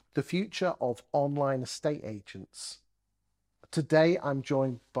the future of online estate agents. Today, I'm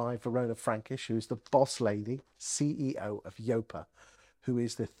joined by Verona Frankish, who is the boss lady, CEO of YOPA, who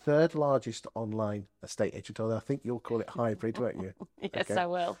is the third largest online estate agent. Although I think you'll call it hybrid, won't you? Yes, Okay. I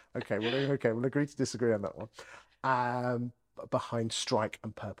will. We'll agree to disagree on that one. Behind Strike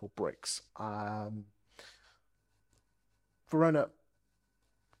and Purple Bricks. Verona,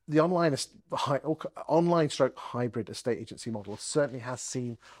 the online stroke hybrid estate agency model certainly has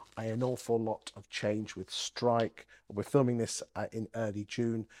seen an awful lot of change with Strike. We're filming this in early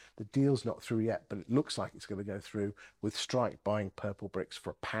June. The deal's not through yet, but it looks like it's going to go through, with Strike buying Purple Bricks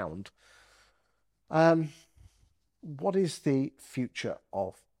for £1. What is the future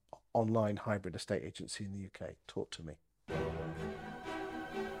of online hybrid estate agency in the UK? Talk to me.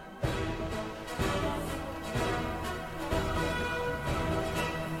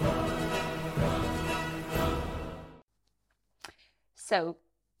 So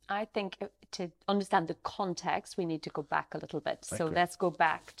I think to understand the context, we need to go back a little bit. So let's go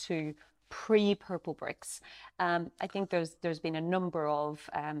back to pre-Purple Bricks. I think there's been a number of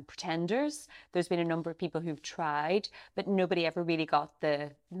pretenders. There's been a number of people who've tried, but nobody ever really got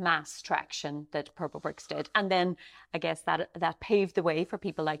the mass traction that Purple Bricks did. And then I guess that paved the way for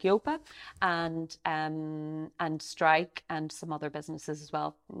people like YOPA and Strike and some other businesses as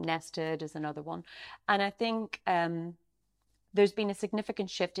well. Nested is another one. And I think there's been a significant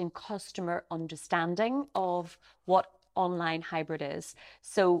shift in customer understanding of what online hybrid is.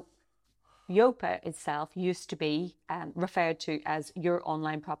 So YOPA itself used to be referred to as your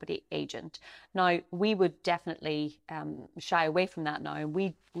online property agent. Now, we would definitely shy away from that now.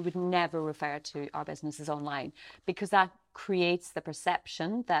 We would never refer to our business as online, because that creates the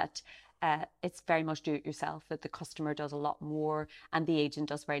perception that it's very much do it yourself, that the customer does a lot more and the agent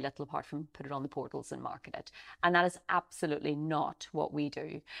does very little apart from put it on the portals and market it. And that is absolutely not what we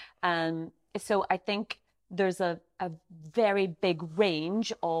do. So I think there's a very big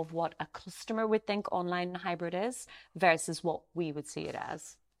range of what a customer would think online hybrid is versus what we would see it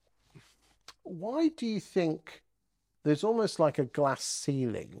as. Why do you think there's almost like a glass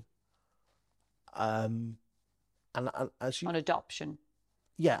ceiling? And as you On adoption.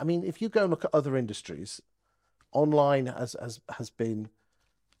 Yeah, I mean, if you go and look at other industries, online has been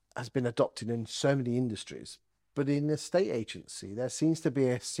adopted in so many industries, but in estate agency, there seems to be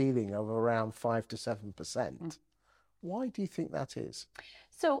a ceiling of around 5 to 7%. Why do you think that is?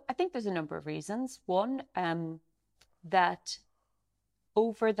 So I think there's a number of reasons. One, that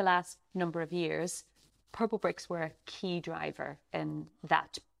over the last number of years, Purple Bricks were a key driver in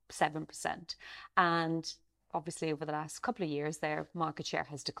that 7%. And obviously, over the last couple of years, their market share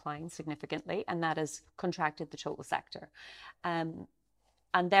has declined significantly, and that has contracted the total sector. And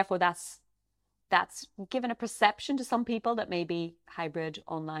therefore, that's given a perception to some people that maybe hybrid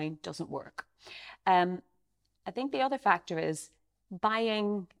online doesn't work. I think the other factor is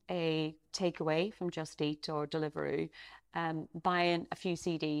buying a takeaway from Just Eat or Deliveroo, buying a few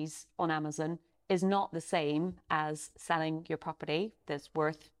CDs on Amazon is not the same as selling your property that's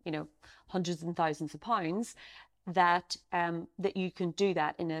worth, hundreds and thousands of pounds, that you can do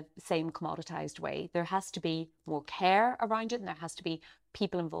that in a same commoditized way. There has to be more care around it, and there has to be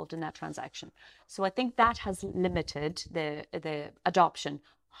people involved in that transaction. So I think that has limited the adoption.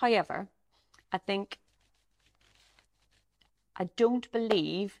 However, I don't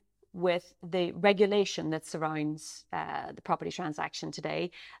believe with the regulation that surrounds the property transaction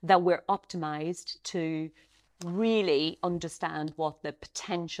today that we're optimized to really understand what the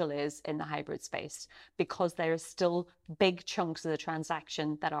potential is in the hybrid space, because there are still big chunks of the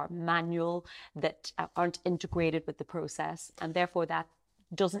transaction that are manual, that aren't integrated with the process, and therefore that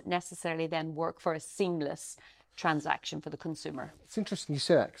doesn't necessarily then work for a seamless transaction for the consumer. It's interesting you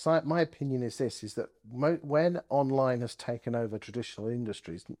say that, because my opinion is that when online has taken over traditional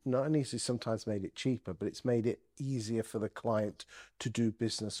industries, not only has it sometimes made it cheaper, but it's made it easier for the client to do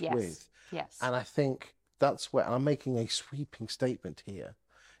business with. Yes. And I think that's where I'm making a sweeping statement here,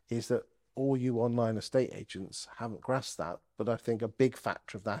 is that all you online estate agents haven't grasped that. But I think a big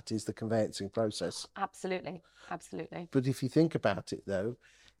factor of that is the conveyancing process. Absolutely. But if you think about it, though,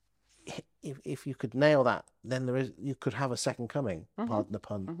 if you could nail that, then you could have a second coming, pardon the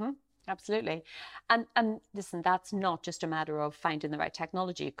pun. Absolutely. And listen, that's not just a matter of finding the right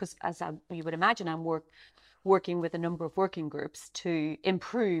technology, because you would imagine, I'm working with a number of working groups to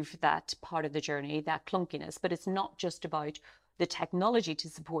improve that part of the journey, that clunkiness. But it's not just about the technology to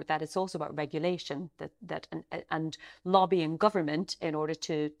support that. It's also about regulation and lobbying government in order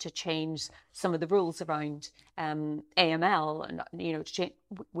to change some of the rules around AML. And, you know,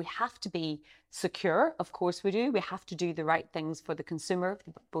 we have to be secure. Of course we do. We have to do the right things for the consumer,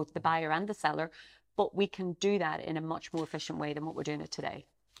 both the buyer and the seller. But we can do that in a much more efficient way than what we're doing it today.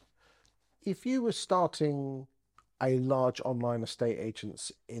 If you were starting a large online estate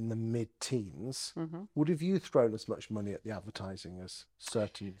agents in the mid-teens, would have you thrown as much money at the advertising as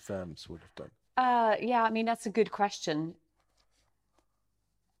certain firms would have done? Yeah, I mean, that's a good question.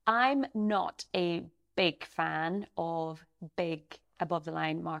 I'm not a big fan of big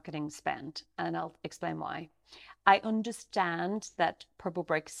above-the-line marketing spend, and I'll explain why. I understand that Purple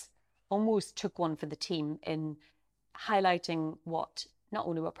Bricks almost took one for the team in highlighting not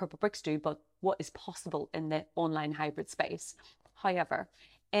only what Purple Bricks do, but what is possible in the online hybrid space. However,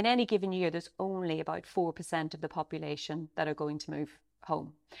 in any given year, there's only about 4% of the population that are going to move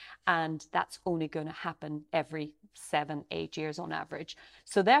home. And that's only going to happen every 7-8 years on average.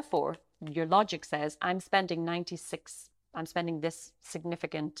 So therefore, your logic says, I'm spending this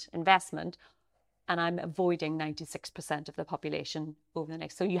significant investment, and I'm avoiding 96% of the population over the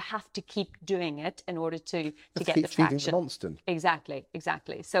next. So you have to keep doing it in order to get the traction. Feeding the monster. Exactly.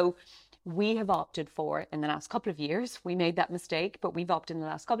 So we have opted for, in the last couple of years, we made that mistake, but we've opted in the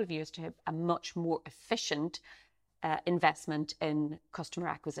last couple of years to have a much more efficient investment in customer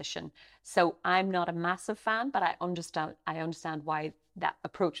acquisition. So I'm not a massive fan, but I understand why that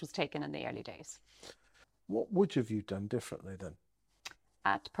approach was taken in the early days. What would have you done differently then?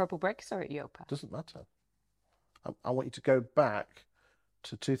 At Purple Bricks or at YOPA? Doesn't matter. I want you to go back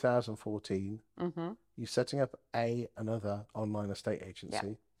to 2014. You're setting up another online estate agency.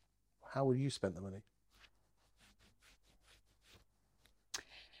 Yeah. How will you spend the money?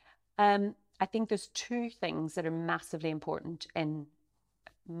 I think there's two things that are massively important in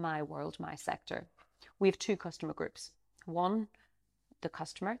my world, my sector. We have two customer groups. One, the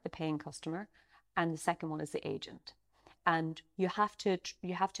customer, the paying customer, and the second one is the agent. And you have to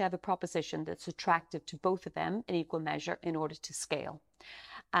have a proposition that's attractive to both of them in equal measure in order to scale.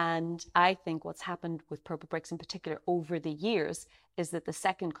 And I think what's happened with Purple Bricks in particular over the years is that the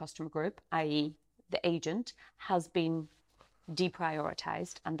second customer group, i.e. the agent, has been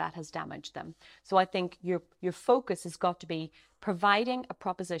deprioritized, and that has damaged them. So I think your focus has got to be providing a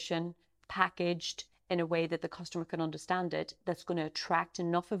proposition packaged in a way that the customer can understand it, that's going to attract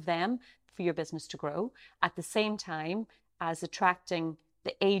enough of them for your business to grow, at the same time as attracting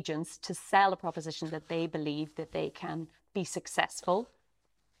the agents to sell a proposition that they believe that they can be successful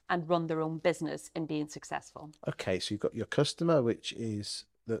and run their own business in being successful. Okay, so you've got your customer, which is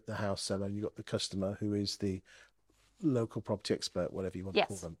the house seller, and you've got the customer who is the local property expert, whatever you want to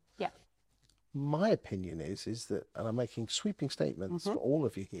call them. Yeah. My opinion is that, and I'm making sweeping statements for all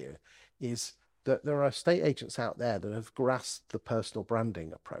of you here, is that there are estate agents out there that have grasped the personal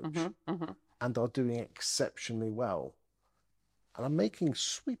branding approach and are doing exceptionally well. And I'm making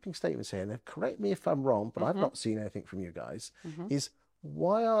sweeping statements here, and correct me if I'm wrong, but I've not seen anything from you guys, is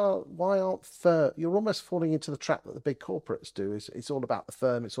why aren't you're almost falling into the trap that the big corporates do, is it's all about the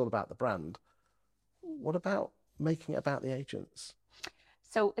firm, it's all about the brand. What about making it about the agents?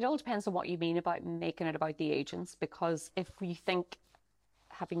 So it all depends on what you mean about making it about the agents, because if you think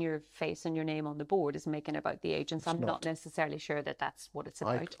having your face and your name on the board is making it about the agents, I'm not necessarily sure that that's what it's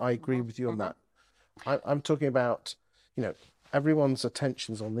about. I agree with you on that. I'm talking about, everyone's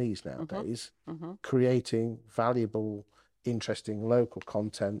attention's on these nowadays, creating valuable, interesting local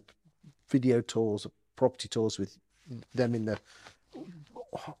content, video tours, property tours with them in the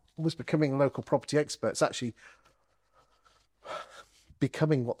was becoming local property experts, actually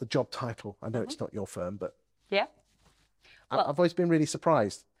becoming what the job title, I know it's not your firm, but yeah. Well, I've always been really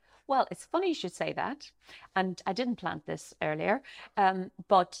surprised. Well, it's funny you should say that. And I didn't plant this earlier,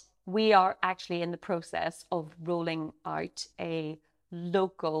 but we are actually in the process of rolling out a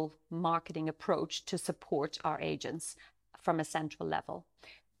local marketing approach to support our agents from a central level.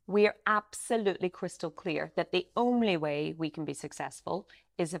 We are absolutely crystal clear that the only way we can be successful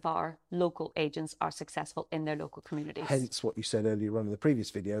is if our local agents are successful in their local communities. Hence what you said earlier on in the previous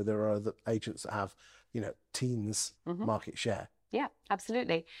video, there are other agents that have, teens market share. Yeah,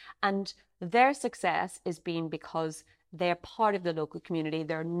 absolutely. And their success is being because they're part of the local community.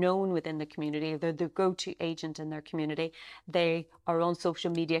 They're known within the community. They're the go-to agent in their community. They are on social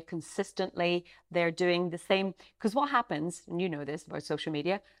media consistently. They're doing the same. Because what happens, and you know this about social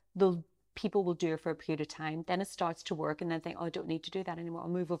media, people will do it for a period of time. Then it starts to work and then think, oh, I don't need to do that anymore. I'll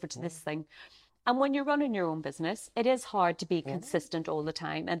move over to this thing. And when you're running your own business, it is hard to be consistent all the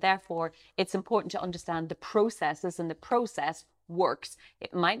time. And therefore, it's important to understand the processes, and the process works.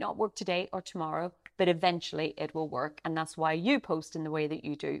 It might not work today or tomorrow, but eventually it will work. And that's why you post in the way that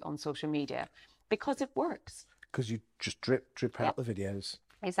you do on social media, because it works. Because you just drip out the videos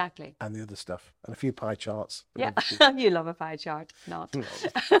Exactly. and the other stuff and a few pie charts. Yeah, you love a pie chart, not.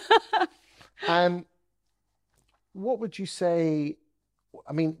 What would you say?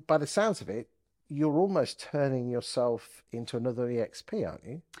 I mean, by the sounds of it, you're almost turning yourself into another EXP, aren't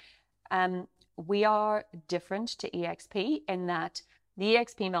you? We are different to EXP in that the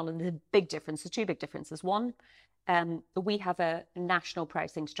EXP model, the big difference, the two big differences. One, we have a national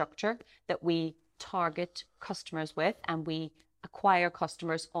pricing structure that we target customers with, and we acquire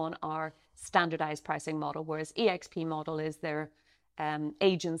customers on our standardized pricing model, whereas EXP model is their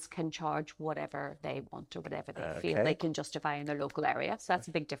agents can charge whatever they want or whatever they feel they can justify in their local area. So that's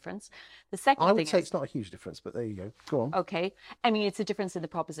a big difference. The second I thing would say it's not a huge difference, but there you go. Go on. Okay. I mean, it's a difference in the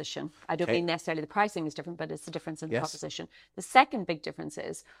proposition. I don't mean necessarily the pricing is different, but it's a difference in the proposition. The second big difference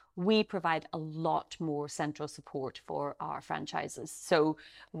is we provide a lot more central support for our franchises. So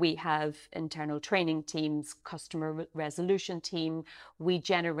we have internal training teams, customer resolution team. We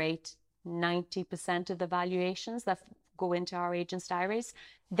generate 90% of the valuations that go into our agents' diaries.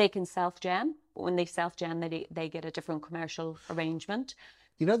 They can self-gen, but when they self-gen, they get a different commercial arrangement.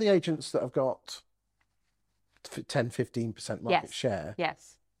 You know the agents that have got 10-15% market share?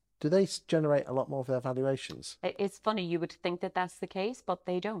 Yes. Do they generate a lot more of their valuations? It's funny, you would think that that's the case, but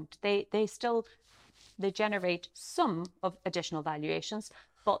they don't. They generate some of additional valuations,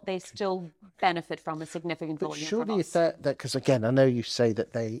 but they still benefit from a significant volume from us. Surely if that, because again, I know you say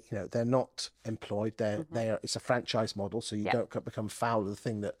that they, they're not employed. It's a franchise model, so you don't become foul of the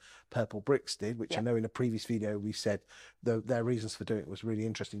thing that Purple Bricks did, which I know in a previous video we said their reasons for doing it was really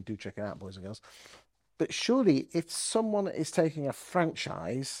interesting. Do check it out, boys and girls. But surely if someone is taking a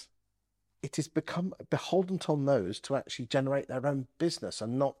franchise, it has become beholden on those to actually generate their own business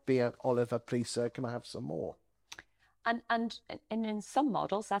and not be a Oliver, please sir, can I have some more? And in some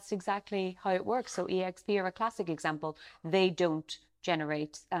models, that's exactly how it works. So EXP are a classic example. They don't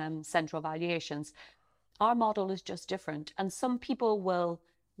generate central valuations. Our model is just different. And some people will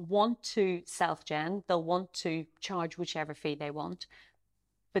want to self-gen. They'll want to charge whichever fee they want.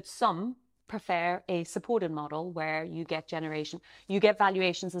 But some prefer a supported model where you get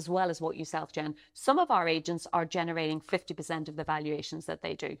valuations as well as what you self-gen. Some of our agents are generating 50% of the valuations that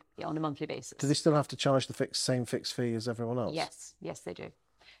they do on a monthly basis. Do they still have to charge the same fixed fee as everyone else? Yes, they do.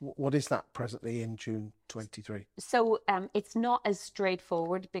 What is that presently in June 23? So it's not as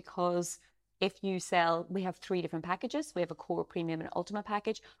straightforward, because if you sell, we have 3 different packages. We have a core, premium, and ultimate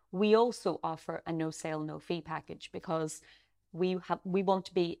package. We also offer a no sale, no fee package, because we want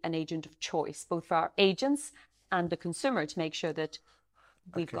to be an agent of choice, both for our agents and the consumer, to make sure that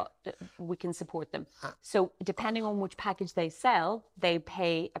we can support them. So depending on which package they sell, they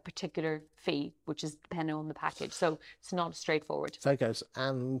pay a particular fee, which is depending on the package. So it's not straightforward. There goes.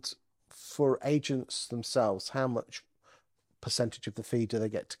 And for agents themselves, how much percentage of the fee do they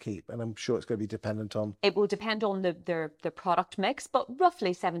get to keep? And I'm sure it's going to be dependent on... It will depend on the product mix, but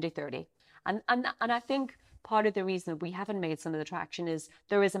roughly 70-30. And I think part of the reason we haven't made some of the traction is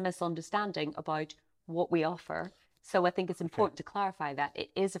there is a misunderstanding about what we offer. So I think it's important to clarify that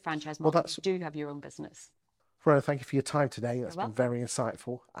it is a franchise model. You do have your own business. Verona, thank you for your time today. That's been very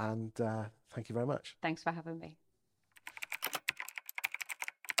insightful, and thank you very much. Thanks for having me.